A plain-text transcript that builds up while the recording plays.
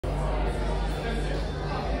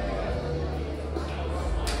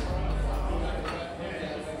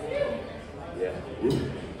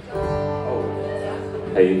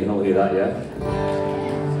Hey, you can all hear that, yeah?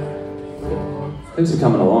 Thanks for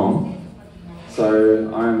coming along.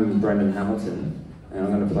 So, I'm Brendan Hamilton, and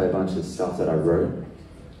I'm going to play a bunch of stuff that I wrote.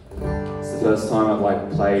 It's the first time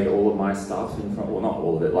I've played all of my stuff in front, well not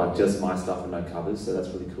all of it, just my stuff and no covers, so that's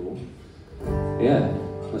really cool. Yeah,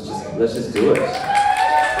 let's just do it.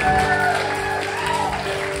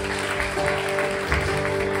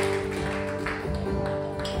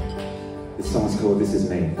 This song's called This Is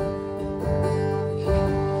Me.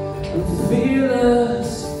 I'm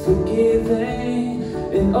fearless, forgiving,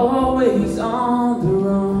 and always on the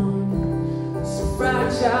run. So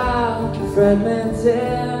fragile,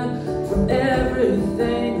 fragmented from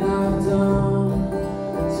everything I've done.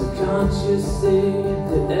 So can't you see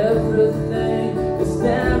that everything is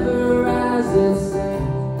never as it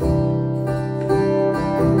seems?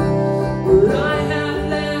 What I have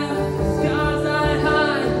left, the scars I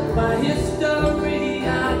hide, my history I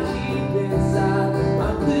keep inside.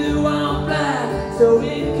 My blue on black, so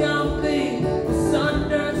incomplete,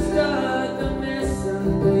 misunderstood, the missing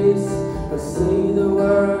piece. I say the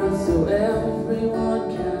words so everyone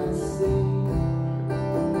can see.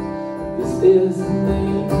 This is me.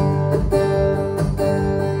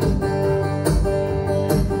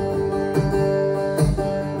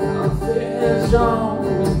 I'm feeling strong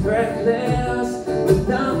and reckless, with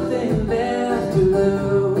nothing left to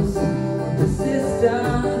lose.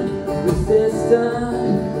 Resistant,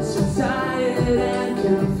 so tired and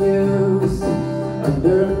confused.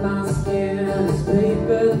 Under my skin is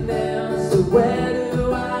paper thin, so where do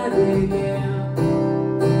I begin?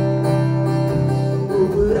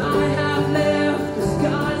 What I have left, the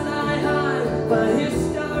scars I hide, my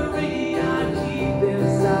history I keep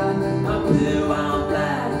inside. I'm blue on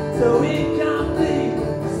black, so incomplete,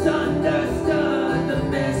 misunderstood, the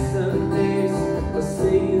missing piece. I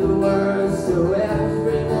say the words so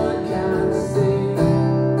everyone can see.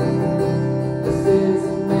 This is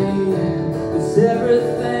me, it's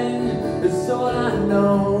everything, it's all I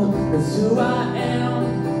know, it's who I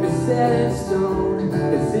am, it's set in stone,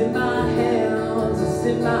 it's in my hands, it's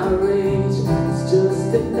in my reach, it's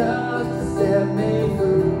just enough to set me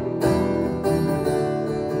free.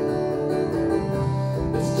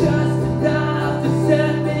 It's just enough to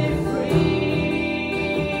set me free.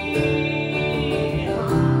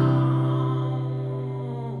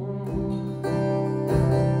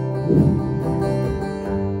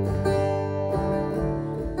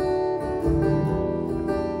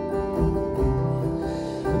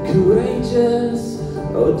 Courageous,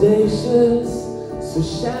 audacious, so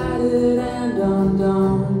shattered and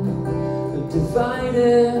undone,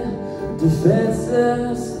 divided,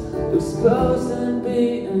 defenseless, exposed and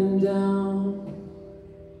beaten down.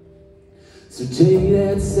 So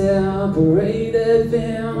jaded, separated,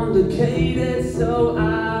 vindicated, so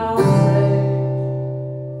I'll say.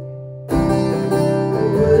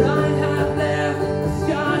 What I have left, the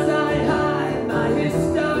scars I hide, my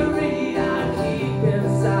history I keep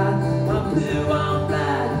inside. I'm blue on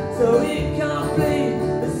black, so incomplete,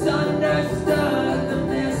 misunderstood, the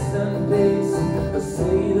missing piece. I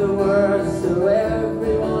say the words so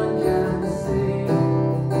everyone can see.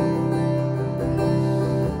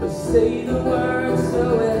 I say the words so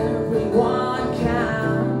everyone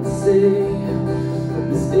can see.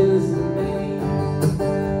 This isn't me.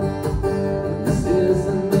 This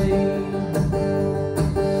isn't me.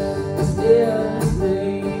 This is me.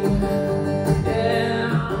 Yeah.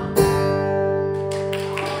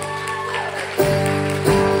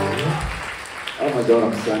 Oh my god,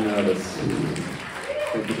 I'm so nervous.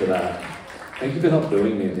 Thank you for that. Thank you for not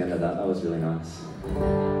booing me at the end of that. That was really nice. I'm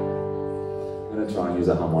going to try and use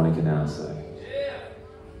a harmonica now, so.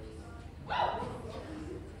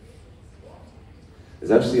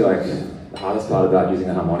 It's actually the hardest part about using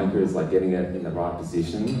a harmonica is getting it in the right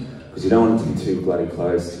position, because you don't want it to be too bloody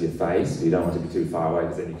close to your face, but you don't want it to be too far away,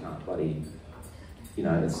 because then you can't bloody,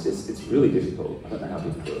 it's really difficult. I don't know how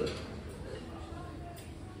people do it.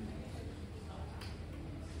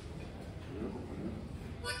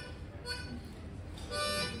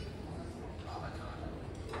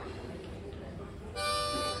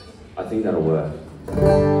 I think that'll work.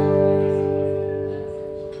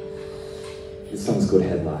 This song's called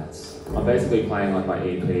Headlights. I'm basically playing my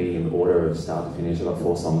EP in order of start to finish. I've got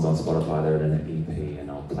 4 songs on Spotify that are in an EP, and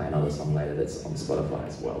I'll play another song later that's on Spotify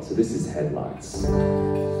as well. So this is Headlights.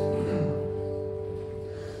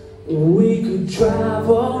 We could drive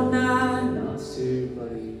all night. No, it's too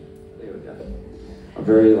bloody. There we go. I'm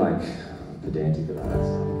very pedantic about that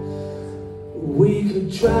song. We could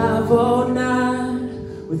drive all night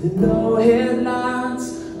with no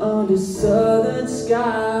headlights under southern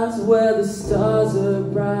skies where the stars are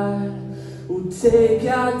bright. We'll take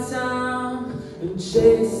our time and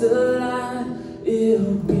chase the light.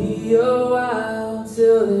 It'll be a while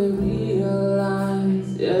till they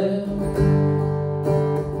realize, yeah.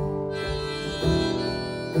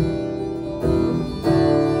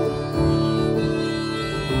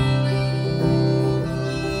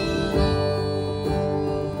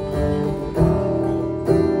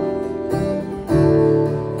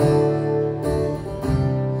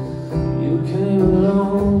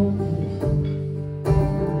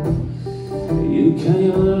 You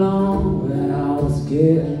came along when I was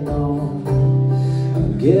getting on. I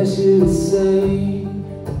guess you could say,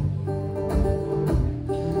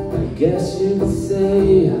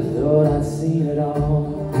 I thought I'd seen it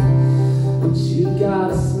all. But you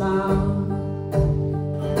got a smile,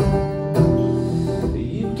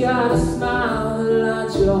 you got a smile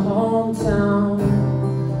like your hometown.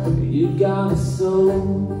 You got a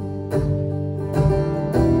soul,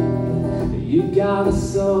 you got a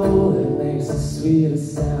soul that makes the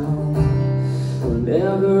sweetest sound.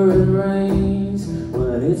 Whenever it rains,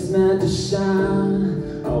 when it's meant to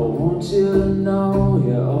shine, I want you to know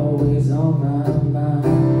you're always on my mind.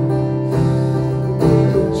 We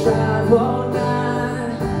could drive all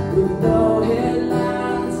night with no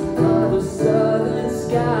headlights under southern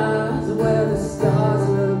skies where the stars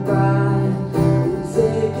are bright. We'll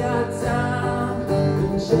take our time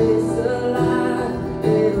and chase the light.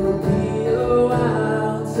 It'll be a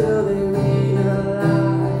while till they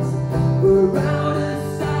realize we're out of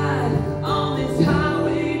sight on this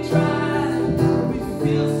highway drive. We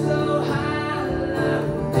feel so high like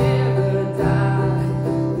we'll never die.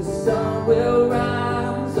 The sun will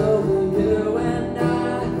rise over you and I.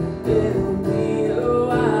 It'll be a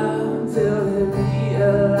while till they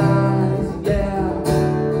realize, yeah.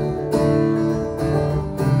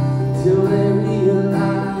 Till they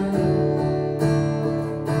realize,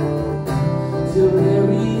 till they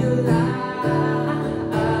realize,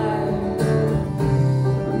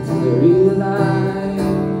 until they realize.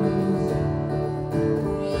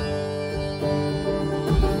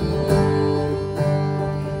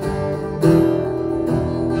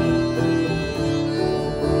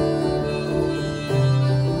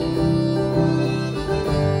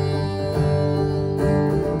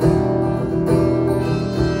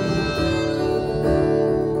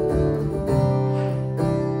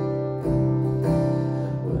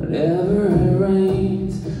 Whenever it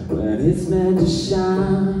rains, when it's meant to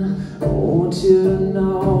shine, I want you to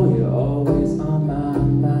know you're always on my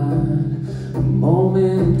mind. A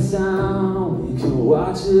moment in time, we can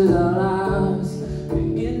watch as our lives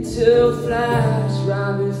begin to flash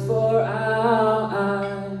right before our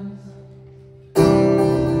eyes.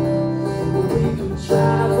 We could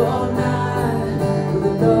drive all night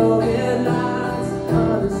with no headlights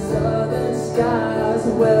under southern skies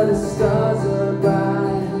where the stars are bright.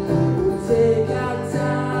 Take our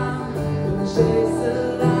time and chase the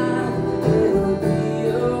light. It'll be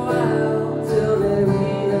a while till they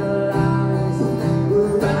realize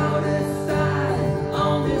we're out of sight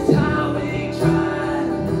on this highway drive.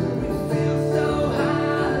 We feel so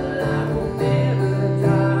high like we'll never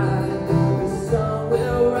die. The sun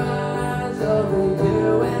will rise over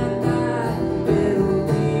you and I. It'll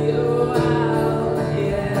be a while,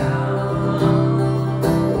 yeah.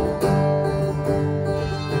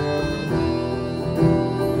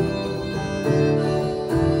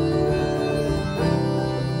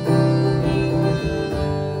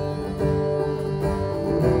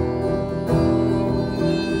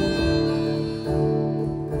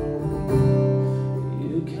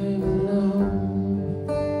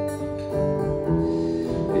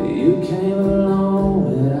 You came along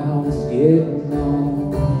when I was getting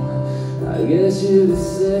on. I guess you could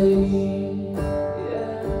say,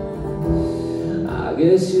 yeah. I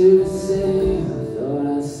guess you could say I thought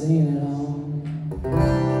I'd seen it all.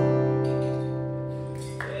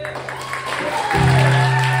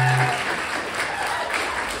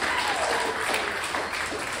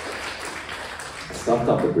 I stopped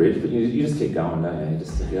up the bridge, but you just keep going, don't you?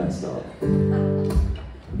 You don't stop.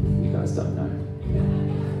 You guys don't know.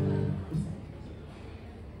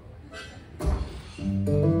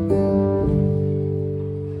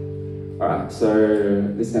 Alright, so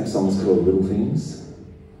this next song is called Little Things.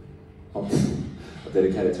 I'll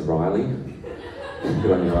dedicate it to Riley.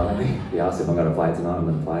 Good on you, Riley. He asked if I'm going to play it tonight, I'm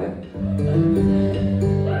going to play it.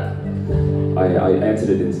 I entered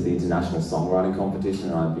it into the international songwriting competition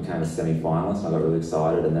and I became a semi-finalist. I got really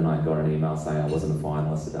excited and then I got an email saying I wasn't a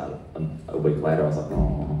finalist about a week later. I was like,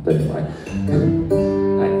 oh, but anyway.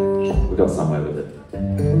 Hey, we got somewhere with it.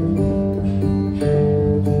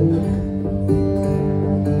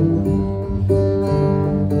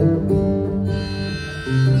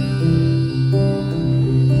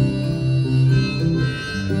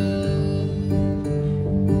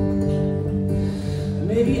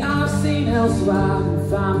 Maybe I've seen hell so I can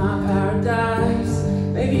find my paradise.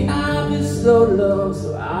 Maybe I've been slow to love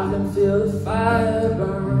so I can feel the fire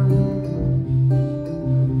burn.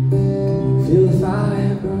 Feel the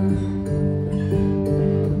fire burn.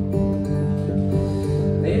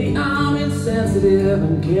 Maybe I'm insensitive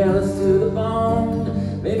and careless to the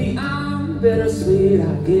bone. Maybe I'm bittersweet,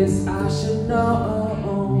 I guess I should know.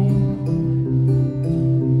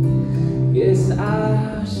 Guess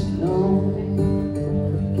I should know.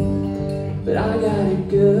 But I got it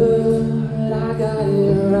good, I got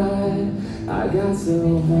it right. I got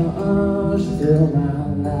so much to fill my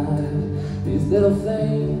life. These little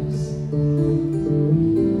things,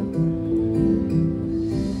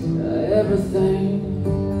 everything.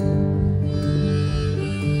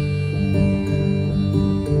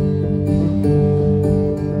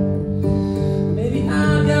 Maybe I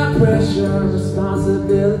got pressure and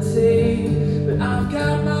responsibility, but I've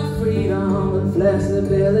got my freedom and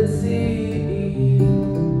flexibility.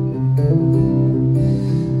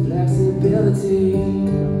 Flexibility.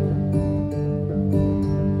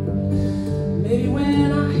 Maybe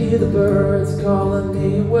when I hear the birds calling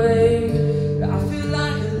me away, I feel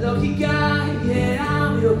like a lucky guy, yeah,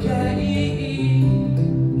 I'll be okay.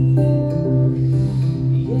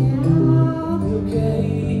 Yeah, I'll be okay.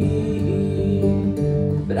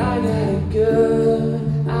 But I got it good,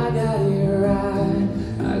 I got it right.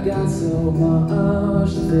 I got so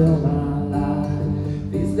much to fill my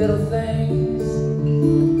life. These little things,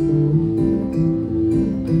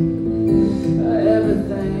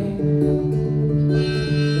 everything.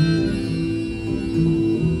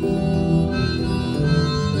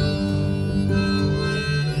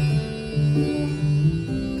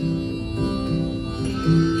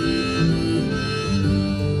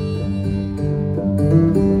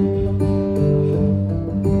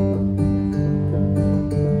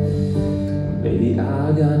 Maybe I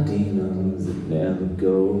got demons that never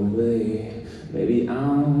go away. Maybe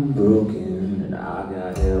I'm broken and I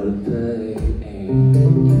got hell to pay.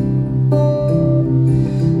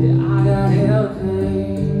 Yeah, I got hell to pay.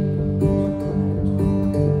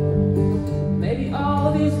 Maybe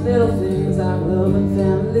all these little things like love and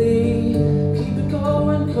family keep it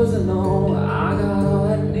going, cause I know I got all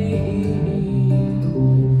I need.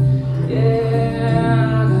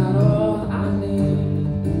 Yeah, I got all I need.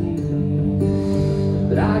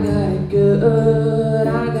 But I got it good, I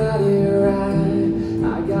got it right.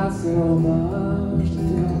 I got so much to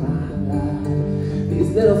fill my life. These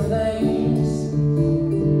little things,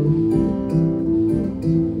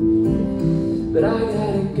 but I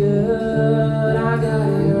got it good, I got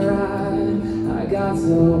it right. I got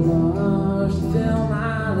so much to fill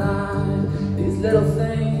my life. These little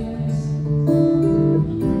things,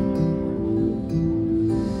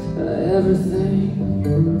 everything.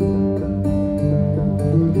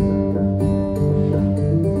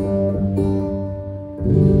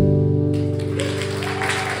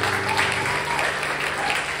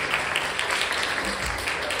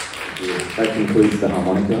 That concludes the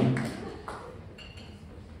harmonica.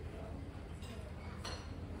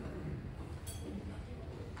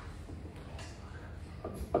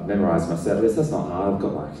 I've memorised my set list. That's not hard. I've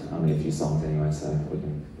got like only a few songs anyway, so we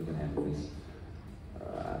can handle this.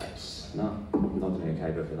 Alright. No, not doing a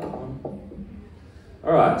capo for that one.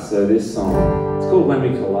 Alright, so this song, it's called When We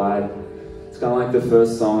Collide. It's kind of like the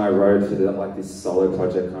first song I wrote for the, like this solo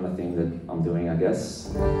project kind of thing that I'm doing, I guess.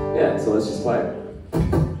 Yeah, so let's just play it.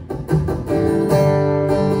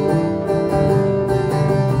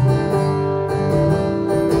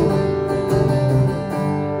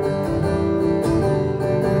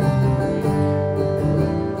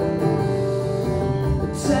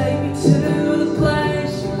 Take me to the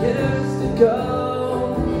place you used to go,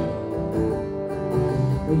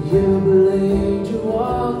 where you believed you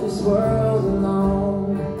walked this world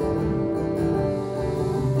alone.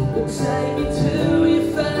 But take me to your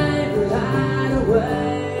favorite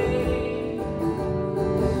hideaway,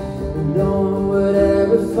 and no one would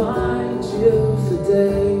ever find you for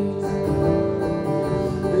days.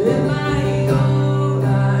 In my own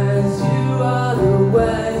eyes, you are the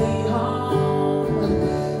way home.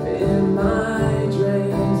 In my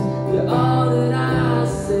dreams, you're all that I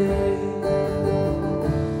see.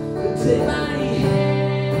 But take my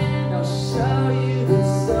hand, I'll show you that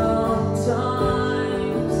sometimes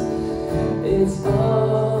it's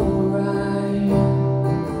alright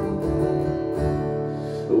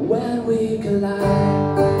when we collide.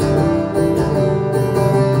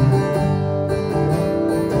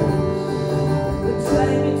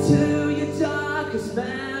 Take me to your darkest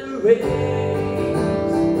memories.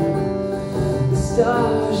 The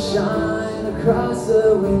stars shine across the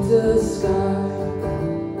winter sky.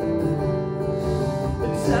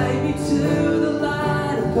 take me to the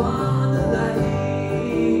light upon the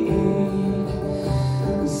lake.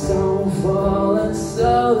 The sun will fall and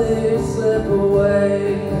slowly slip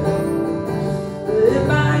away. In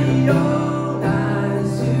my own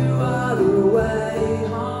eyes, you are the way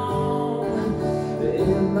home.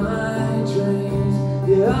 In my dreams,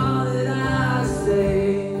 you're all that I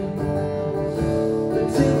see.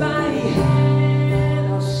 Take my hand,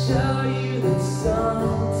 I'll show you that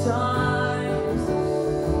sometimes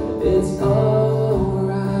it's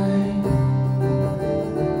alright.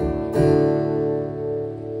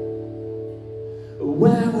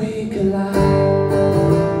 When we collide.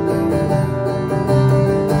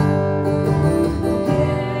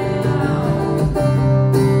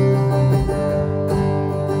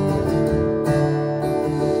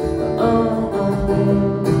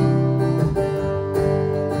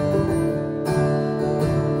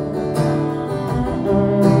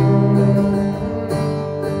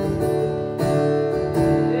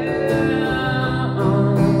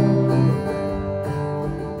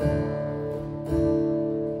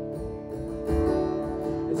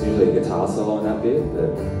 It's usually a guitar solo in that bit,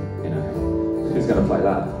 but you know, who's going to play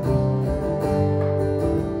that?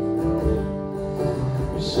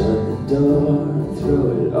 We shut the door and throw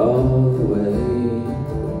it all away.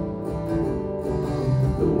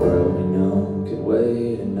 The world we know can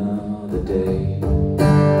wait another day.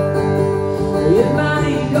 In my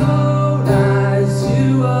own eyes, you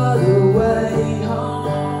are the way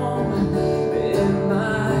home. In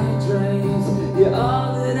my dreams, you're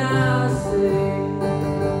all that I see.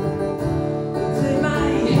 Take my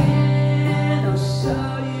hand, I'll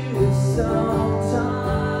show you that sometimes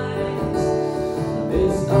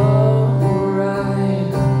it's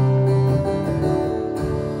alright.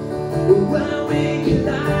 When we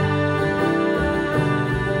collide.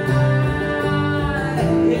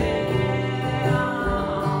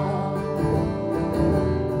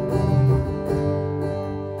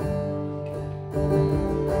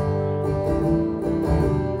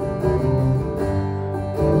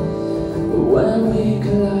 When we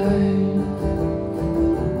collide.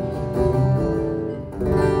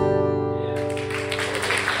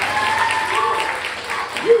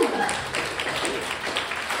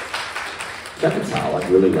 Is that guitar like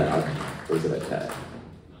really loud, or is it okay?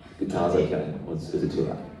 Guitar's okay, or is it too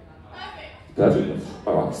loud? Perfect.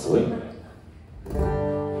 Alright, sweet.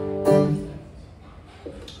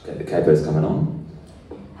 Okay, the capo's coming on.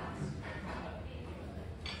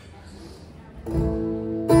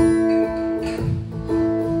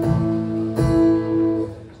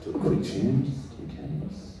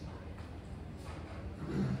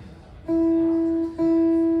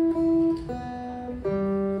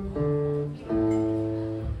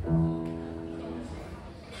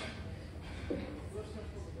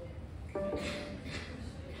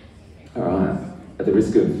 Alright, at the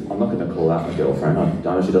risk of, I'm not going to call out my girlfriend, I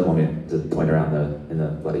know she doesn't want me to point around in the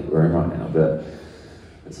bloody room right now, but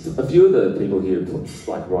a few of the people here who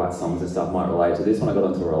like write songs and stuff might relate to this. When I got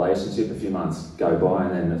into a relationship, a few months go by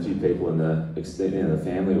and then a few people in the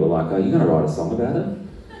family were like, "Oh, you're going to write a song about it?"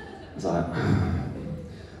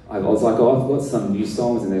 I was like, "Oh, I've got some new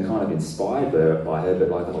songs and they're kind of inspired by her, but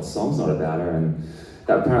like the whole song's not about her," and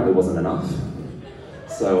that apparently wasn't enough.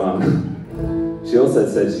 So she also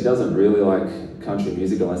said she doesn't really like country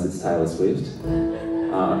music unless it's Taylor Swift.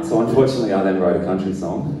 So unfortunately I then wrote a country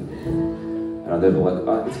song. And they were like,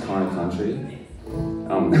 "Oh, it's kind of country."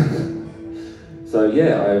 So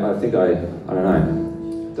yeah, I think I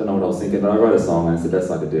don't know what I was thinking, but I wrote a song and it's the best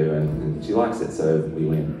I could do, and she likes it, so we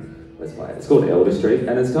win. Let's play it. It's called Elder Street,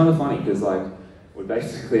 and it's kind of funny because like we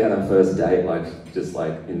basically had our first date just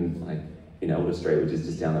in Elder Street, which is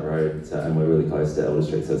just down the road, and we're really close to Elder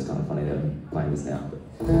Street, so it's kind of funny that I'm playing this now. But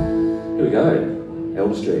here we go,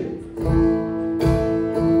 Elder Street.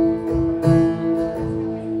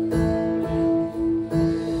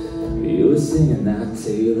 You were singing that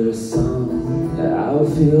Taylor song, how it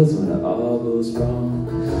feels when it all goes wrong,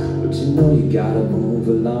 but you know you gotta move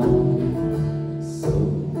along. So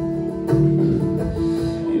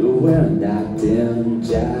you were wearing that denim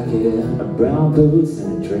jacket, brown boots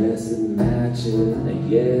and a dress that matched it, and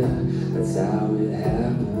yeah, that's how it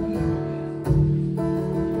happened.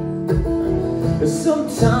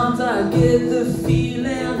 Sometimes I get the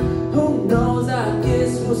feeling, who knows, I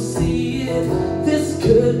guess we'll see if this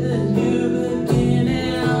could be a new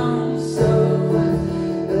beginning. So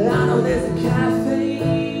I know there's a cafe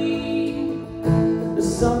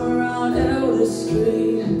somewhere on Elder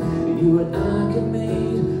Street you and I can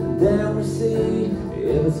meet, then we'll see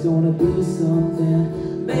if it's gonna be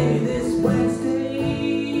something. Maybe this Wednesday,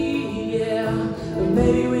 yeah,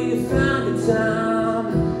 maybe we can find a time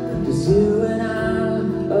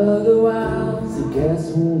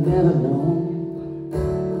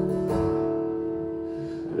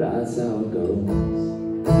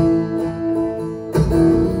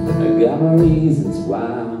got my reasons why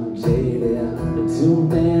I'm jaded, and too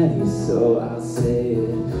many, so I'll say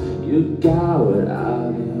it. You got what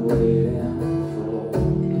I've been waiting for.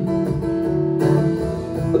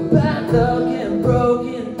 Bad luck and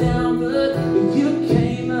broken down, but you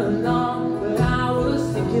came along. But I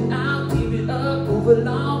was thinking I'll keep it up, move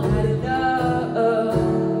along, had enough.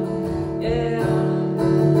 Yeah.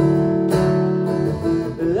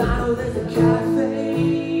 I know there's a cafe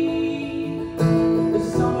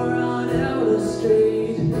somewhere on Elder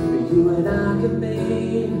Street you and I can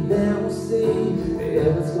meet, and then we'll see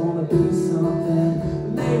if it's gonna be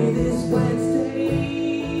something. Maybe this Wednesday,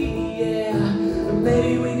 yeah.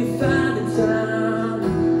 Maybe we can find a time,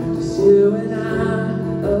 just you and I.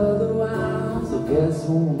 Otherwise, I guess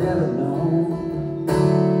we'll never know.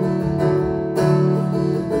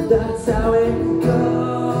 But that's how it goes.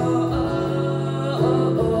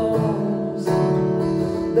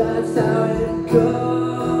 That's how it goes.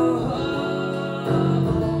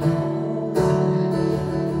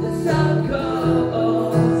 That's how it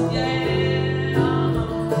goes, yeah.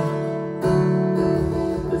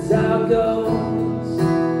 That's how it goes.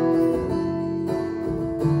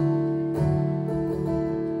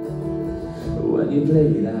 When you play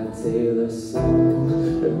that Taylor song,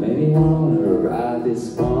 it made me wanna write this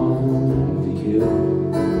song for you.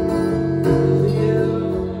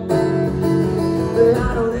 But I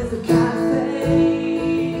know there's a cafe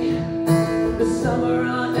somewhere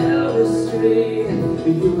on Elder Street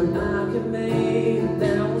you and I can meet, and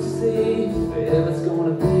then we'll see if it's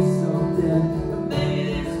gonna be something. But maybe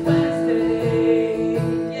this Wednesday,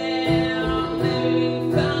 yeah. Maybe we can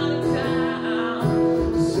find a time,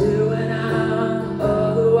 just you and I.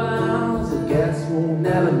 Otherwise, I guess we'll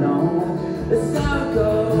never know. That's how it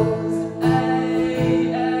goes.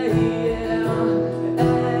 Ay, ay, yeah.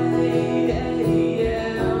 Ay, ay,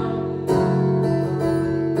 yeah.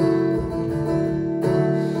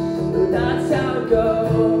 That's how it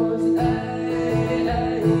goes. Ay,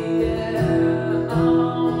 ay, yeah.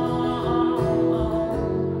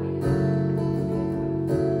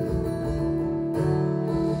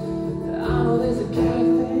 I know there's a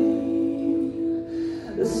cafe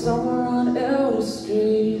somewhere on Elder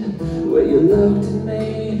Street where you looked at me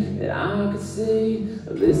and I could see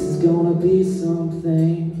this is gonna be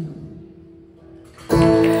something.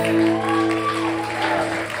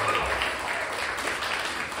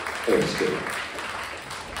 That's good.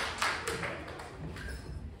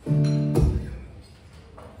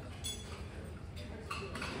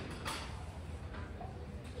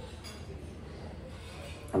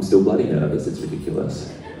 I'm still bloody nervous, it's ridiculous.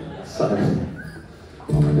 So,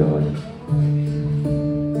 oh my god.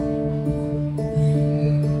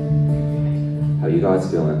 How are you guys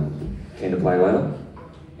feeling? Keen to play later?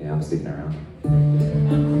 Yeah, I'm sticking around.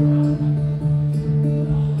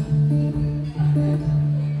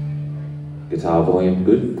 Guitar volume,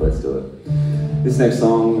 good? Let's do it. This next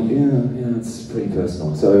song, yeah, it's pretty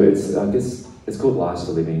personal. So it's, I guess, it's called Life's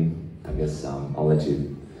for Living. I guess I'll let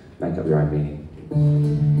you make up your own meaning.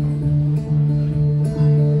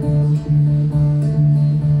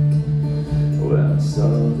 When I saw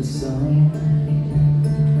the sun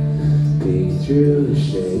peek through the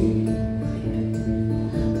shade,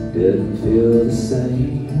 didn't feel the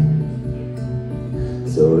same,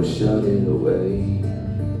 so I shut it away.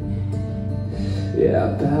 Yeah, I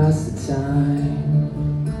passed the time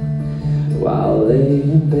while I lay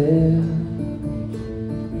in bed.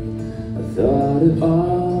 I thought of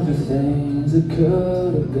all the things that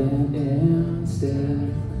could have been instead.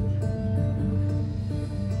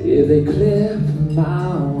 If they clip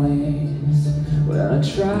my wings when I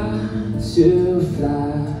try to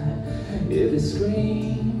fly, if they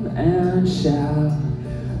scream and shout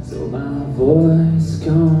so my voice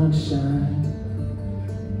can't shine,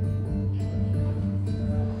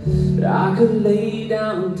 I could lay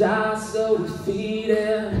down and die so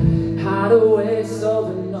defeated, hide away so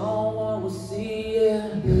that no one will see it.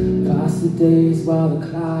 Pass the days while the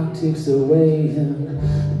clock ticks away and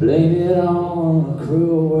blame it all on the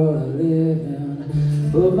cruel world I live in.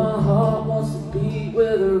 But my heart wants to beat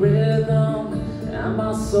with a rhythm, and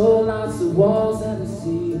my soul lights the walls and the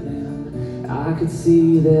ceiling. I could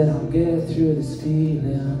see that I'll get through this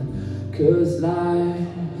feeling, 'cause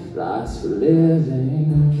life's for living.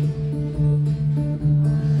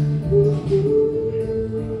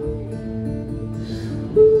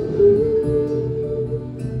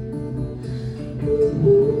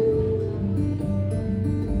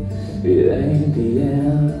 It ain't the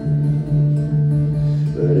end,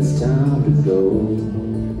 but it's time to go.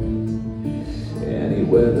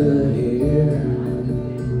 Anywhere but here,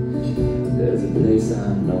 there's a place I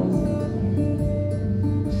know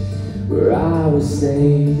where I was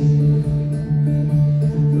safe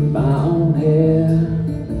from my own hair.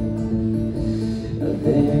 I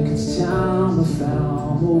think it's time I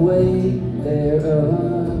found my way there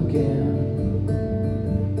again.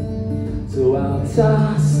 So I'll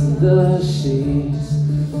toss the sheets,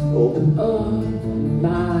 open up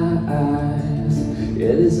my eyes.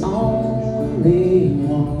 Yeah, there's only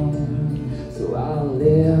one, so I'll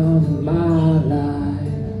live my life.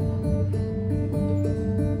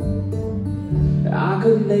 I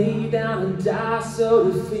could lay down and die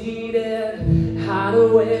so defeated, hide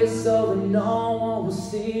away so that no one will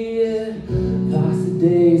see it. Pass the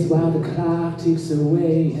days while the clock ticks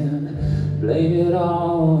away and blame it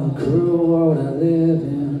all on the cruel world I live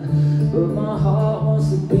in. But my heart wants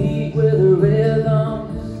to beat with a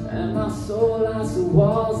rhythm, and my soul lights the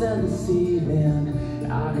walls and the ceiling.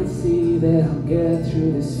 I can see that I'll get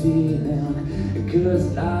through this feeling, 'cause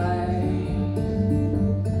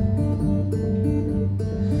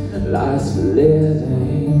life's for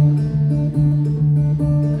living.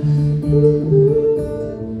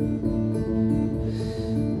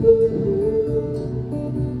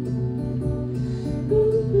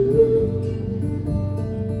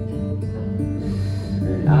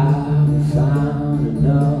 And I've found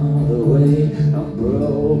another way. I'm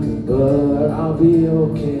broken, but I'll be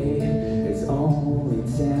okay. It's only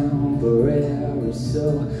temporary,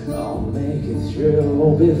 so I'll make it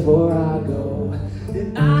through before I go.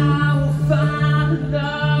 And I will find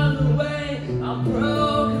another way. I'm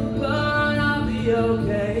broken, but I'll be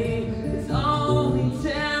okay. It's only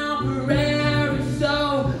temporary,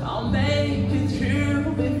 so I'll make it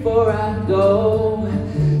through before I go.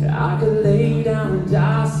 I could lay down and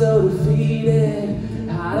die so defeated,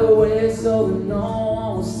 hide away so that no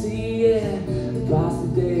one will see it. Pass the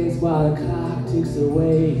days while the clock ticks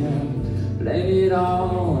away and blame it all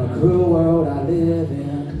on the cruel world I live in.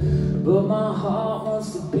 But my heart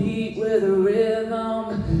wants to beat with a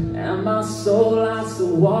rhythm, and my soul lights the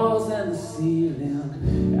walls and the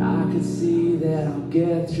ceiling. I can see that I'll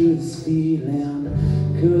get through this feeling,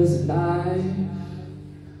 'cause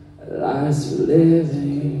life's for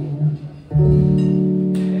living.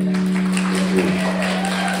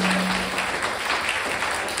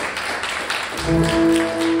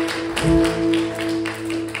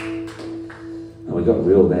 And we got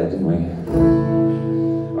real there, didn't we?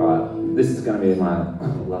 Alright, this is going to be my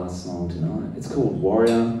last song tonight. It's called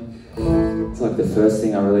Warrior. It's like the first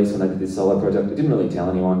thing I released when I did this solo project. I didn't really tell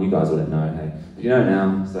anyone, you guys wouldn't know, hey. But you know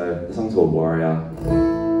now, so the song's called Warrior.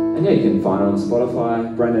 And yeah, you can find it on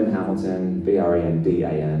Spotify, Brendan Hamilton,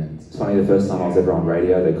 Brendan. It's funny, the first time I was ever on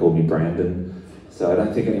radio, they called me Brandon. So I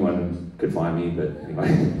don't think anyone could find me, but anyway,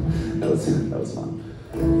 that was fun.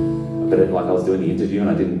 But like I was doing the interview and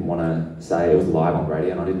I didn't want to say, it was live on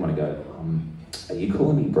radio, and I didn't want to go, are you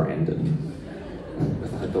calling me Brandon?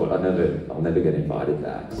 I thought I'll never get invited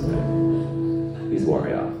back, so here's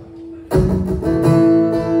Warrior.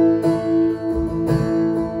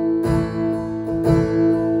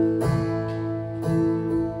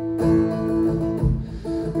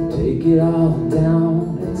 Take it all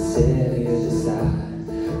down and set it aside.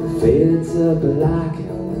 Fade to black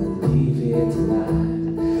and leave it tonight.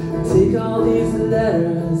 Take all these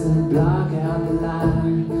letters and block out the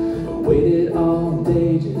line. I waited all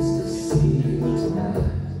day just to see you tonight.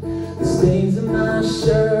 The stains on my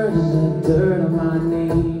shirt and the dirt on my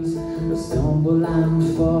knees. I stumble and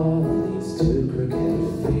fall on these two crooked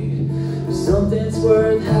feet. If something's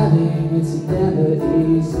worth having, it's never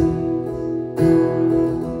easy.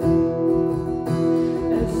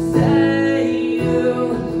 And say you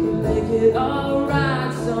make it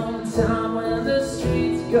alright sometime when the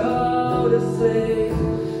streets go to sleep.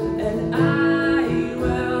 And I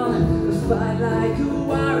will fight like a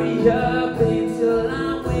warrior, pain till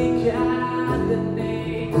I'm weak at the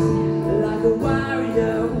knees. Like a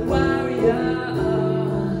warrior, warrior,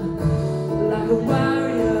 like a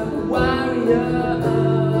warrior, warrior,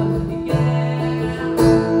 yeah.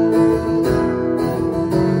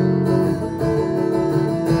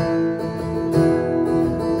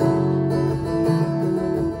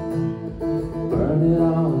 Burn it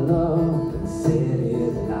all up and set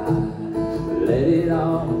it alight. Let it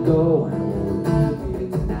all go and we'll leave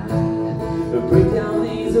it tonight. Break down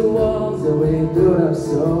these walls that we built up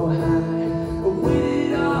so high.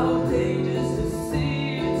 Waited all day just to see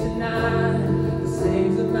you tonight. The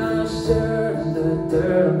stains of my shirt and the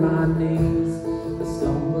dirt on my knees. I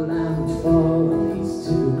stumble and fall on these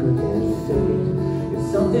two crooked feet. If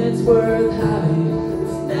something's worth having,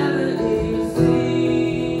 it's never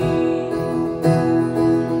easy.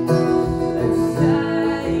 And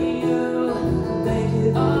say you make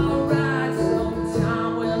it alright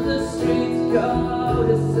sometime when the streets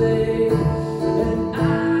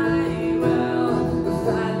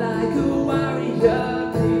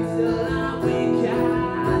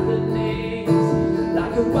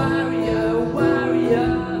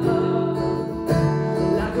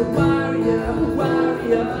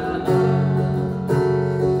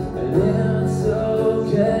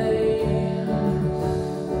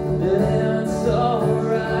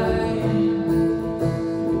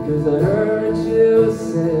 'cause I heard you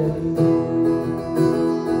say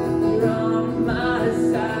you're on my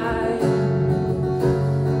side,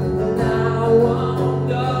 and I won't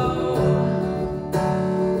go,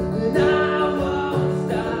 and I won't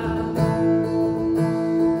stop,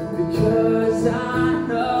 because I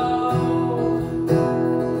know,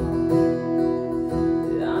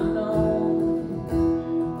 I know.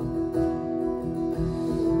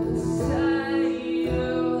 Say you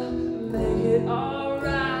make it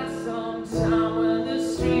alright sometime when the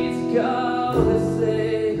streets go to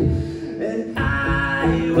sleep, and I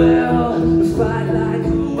will fight like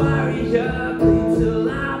a warrior, bleed till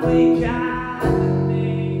I'm weak at the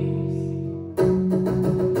knees.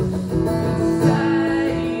 Say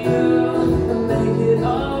you make it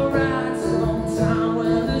alright sometime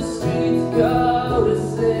when the streets go to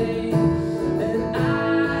sleep, and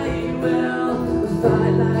I will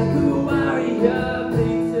fight like a warrior,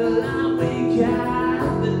 bleed till I'm weak at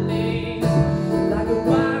the knees. Like a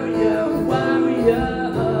warrior, warrior,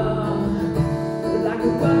 like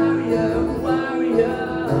a warrior, warrior,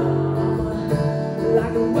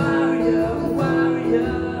 like a warrior,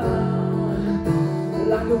 warrior,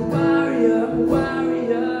 like a warrior,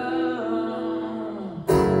 warrior.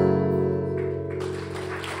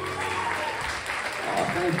 Oh,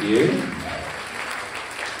 thank you.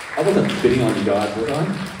 I wasn't spitting on you guys, was I?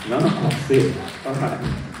 No? Oh, sick. Alright.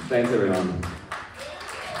 Thanks, everyone.